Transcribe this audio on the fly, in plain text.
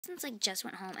Since like just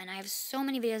went home and I have so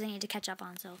many videos I need to catch up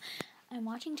on, so I'm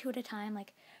watching 2 at a time,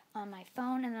 like on my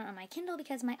phone and then on my Kindle,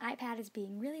 because my iPad is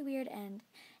being really weird and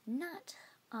not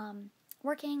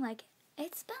working. Like,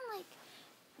 it's been like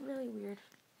really weird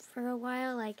for a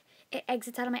while. Like, it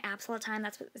exits out of my apps all the time.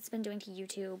 That's what it's been doing to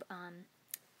YouTube,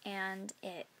 and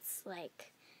it's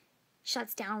like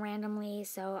shuts down randomly,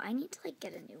 so I need to like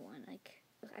get a new one. Like,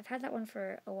 I've had that one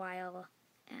for a while,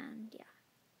 and yeah,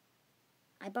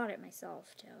 I bought it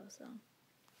myself too, so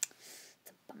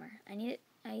it's a bummer. I need it.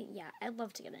 I'd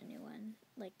love to get a new one.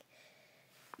 Like,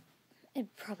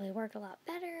 it'd probably work a lot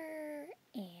better,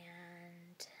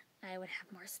 and I would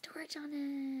have more storage on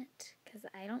it, because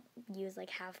I don't use like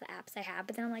half the apps I have.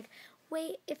 But then I'm like,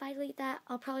 wait, if I delete that,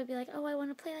 I'll probably be like, oh, I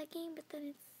want to play that game, but then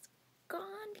it's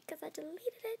gone because I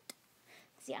deleted it.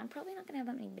 So yeah, I'm probably not gonna have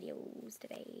that many videos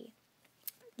today.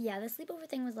 Yeah, the sleepover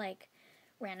thing was like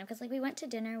random, because like we went to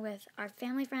dinner with our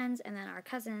family friends and then our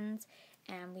cousins,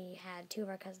 and we had 2 of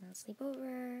our cousins sleep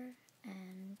over,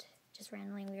 and just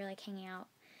randomly we were like hanging out.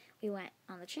 We went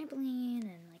on the trampoline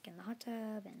and like in the hot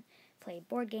tub and played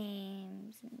board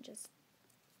games and just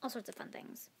all sorts of fun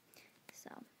things.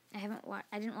 So I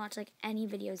didn't watch like any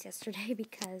videos yesterday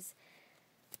because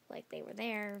like they were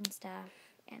there and stuff,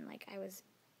 and like I was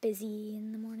busy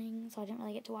in the morning, so I didn't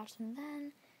really get to watch them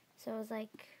then. So it was like,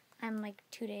 I'm like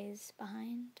 2 days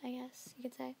behind, I guess you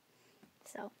could say.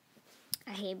 So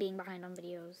I hate being behind on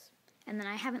videos. And then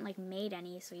I haven't like made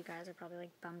any, so you guys are probably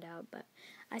like bummed out, but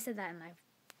I said that in my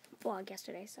vlog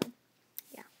yesterday, so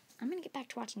yeah. I'm gonna get back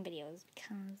to watching videos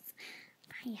because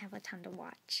I have a ton to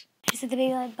watch. I just did the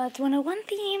Baby Alive Buds 101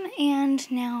 theme,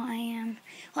 and now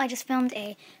I just filmed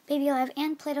a Baby Alive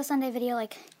and Play-Doh Sunday video,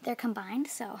 like they're combined,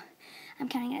 so I'm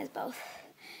counting it as both.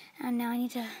 And now I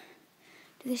need to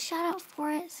do the shout out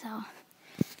for it, so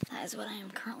that is what I am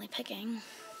currently picking.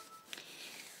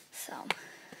 So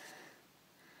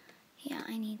yeah,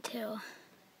 I need to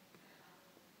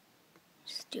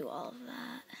just do all of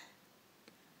that.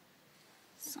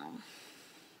 So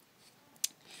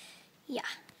yeah.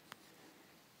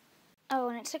 Oh,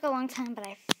 and it took a long time, but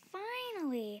I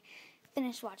finally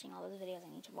finished watching all those videos I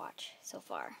need to watch so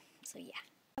far. So yeah.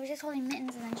 I was just holding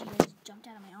Mittens and then she just jumped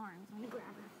out of my arms. I'm gonna grab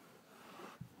her.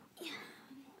 Yeah.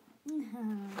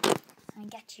 I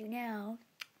got you now,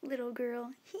 little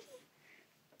girl.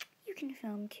 You can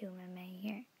film too, Mama,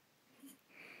 here.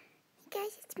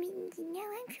 Guys, it's Mittens and now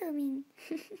I'm filming.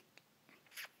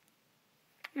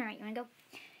 Alright, you wanna go?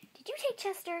 Did you take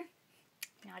Chester?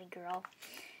 Naughty girl.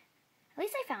 At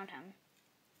least I found him.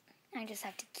 I just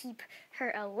have to keep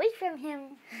her away from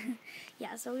him.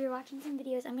 Yeah, so we were watching some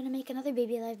videos. I'm going to make another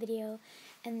Baby Alive video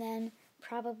and then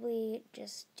probably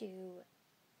just do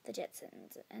the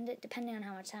Jetsons. And depending on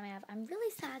how much time I have. I'm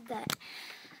really sad that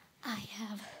I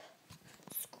have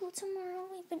school tomorrow.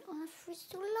 We've been off for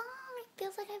so long. It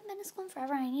feels like I've been in school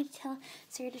forever. I need to tell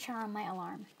Siri to turn on my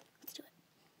alarm. Let's do it.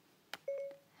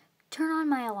 Turn on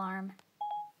my alarm.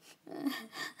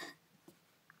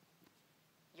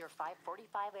 Your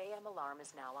 5:45 a.m. alarm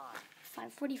is now on.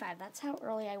 5:45, that's how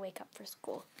early I wake up for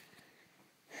school.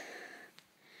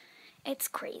 It's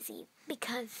crazy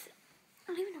because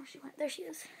I don't even know where she went. There she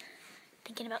is.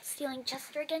 Thinking about stealing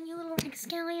Chester again, you little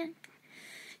scallion.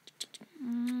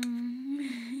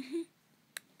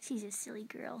 She's a silly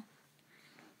girl.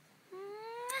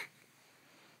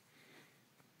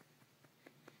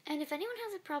 And if anyone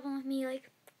has a problem with me like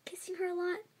kissing her a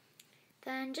lot,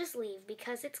 then just leave,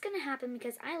 because it's gonna happen,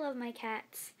 because I love my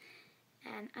cats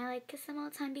and I like kiss them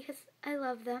all the time because I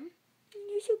love them.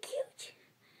 You're so cute.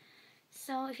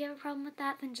 So if you have a problem with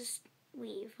that, then just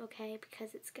leave, okay?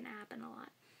 Because it's gonna happen a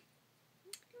lot.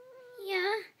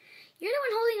 Yeah, you're the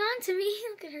one holding on to me.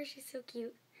 Look at her, she's so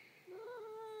cute.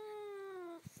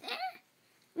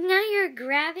 Now you're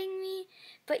grabbing me,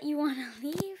 but you wanna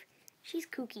leave? She's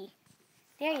kooky.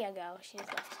 There you go, she's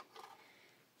left.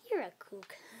 You're a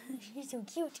kook. You're so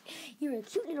cute. You're a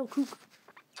cute little kook.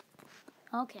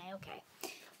 Okay.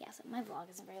 Yeah, so my vlog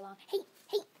isn't very long. Hey!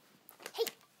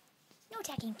 No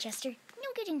attacking Chester. No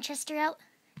getting Chester out.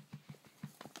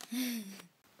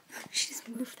 She just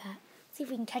moved that. Let's see if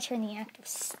we can catch her in the act of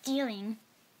stealing.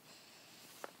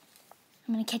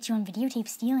 I'm gonna catch you on videotape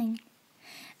stealing.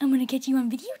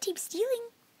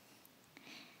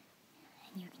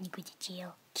 And you go to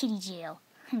jail. Kitty jail.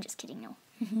 I'm just kidding, no.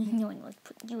 No one will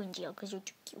put you in jail because you're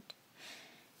too cute.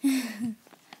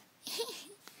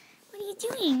 What are you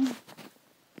doing?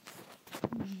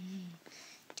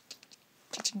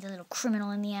 Catching the little criminal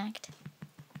in the act.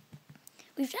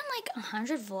 We've done like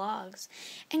 100 vlogs.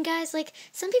 And guys, like,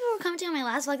 some people were commenting on my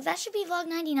last vlog. That should be vlog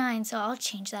 99, so I'll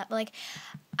change that. But like,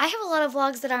 I have a lot of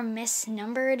vlogs that are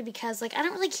misnumbered because, like, I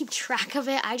don't really keep track of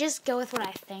it. I just go with what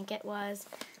I think it was.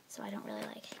 So I don't really,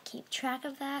 like, keep track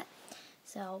of that.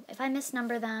 So if I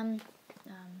misnumber them,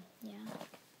 yeah.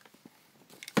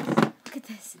 Look at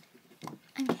this.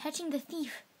 I'm catching the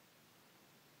thief.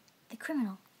 The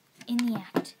criminal in the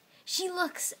act. She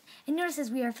looks and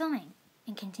notices we are filming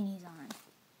and continues on.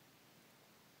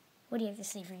 What do you have to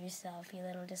say for yourself, you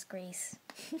little disgrace?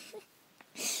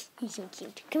 He's so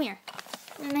cute. Come here.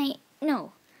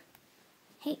 No.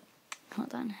 Hey,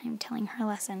 hold on. I'm telling her a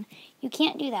lesson. You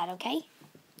can't do that, okay?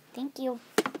 Thank you.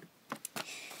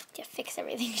 To fix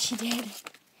everything she did.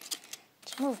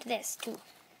 She moved this, too.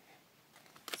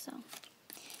 So,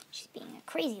 she's being a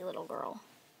crazy little girl.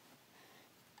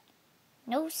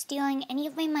 No stealing any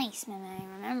of my mice, Mama.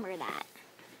 Remember that.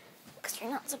 Because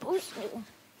you're not supposed to.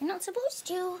 You're not supposed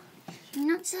to. You're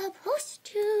not supposed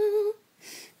to.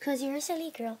 Because you're a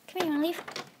silly girl. Come here, you want to leave?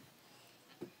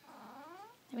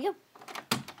 There we go.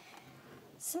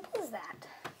 Simple as that.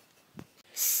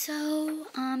 So,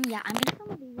 yeah, I'm going to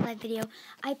film a live video.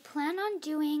 I plan on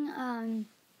doing,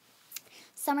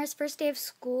 Summer's first day of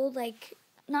school, like,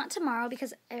 not tomorrow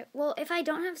because, well, if I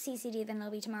don't have CCD, then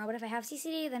it'll be tomorrow. But if I have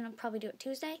CCD, then I'll probably do it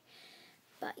Tuesday.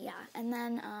 But, yeah, and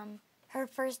then, her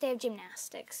first day of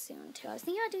gymnastics soon, too. I was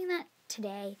thinking about doing that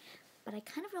today, but I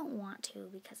kind of don't want to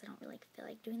because I don't really feel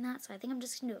like doing that. So I think I'm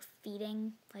just going to do a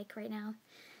feeding, like, right now.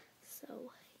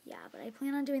 So, yeah, but I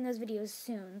plan on doing those videos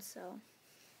soon, so,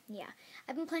 yeah.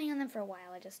 I've been planning on them for a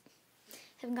while. I just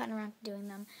haven't gotten around to doing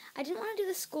them. I didn't want to do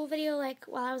the school video, like,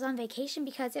 while I was on vacation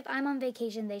because if I'm on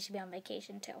vacation, they should be on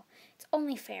vacation, too. It's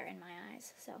only fair in my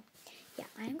eyes. So, yeah,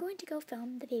 I'm going to go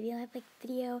film the Baby Live, like,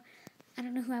 video. I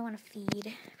don't know who I want to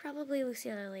feed. Probably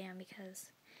Lucille or Liam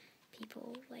because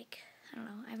people, like, I don't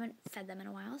know, I haven't fed them in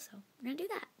a while, so we're going to do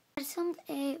that. I just filmed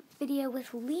a video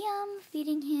with Liam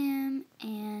feeding him,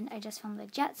 and I just filmed the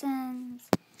Jetsons,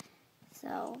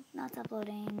 so that's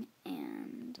uploading,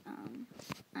 and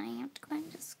I have to go back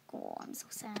to school. I'm so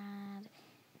sad.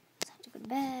 So I have to go to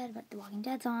bed, but The Walking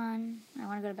Dead's on. I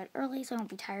want to go to bed early so I won't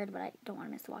be tired, but I don't want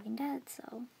to miss The Walking Dead, so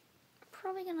I'm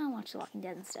probably going to watch The Walking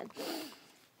Dead instead.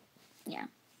 Yeah.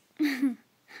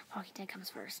 Walking Dead comes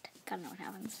first. Gotta know what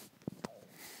happens.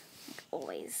 Like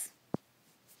always.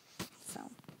 So,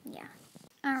 yeah.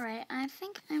 Alright, I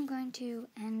think I'm going to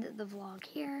end the vlog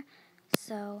here.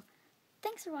 So,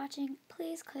 thanks for watching.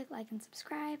 Please click like and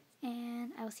subscribe,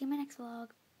 and I will see you in my next vlog.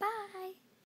 Bye!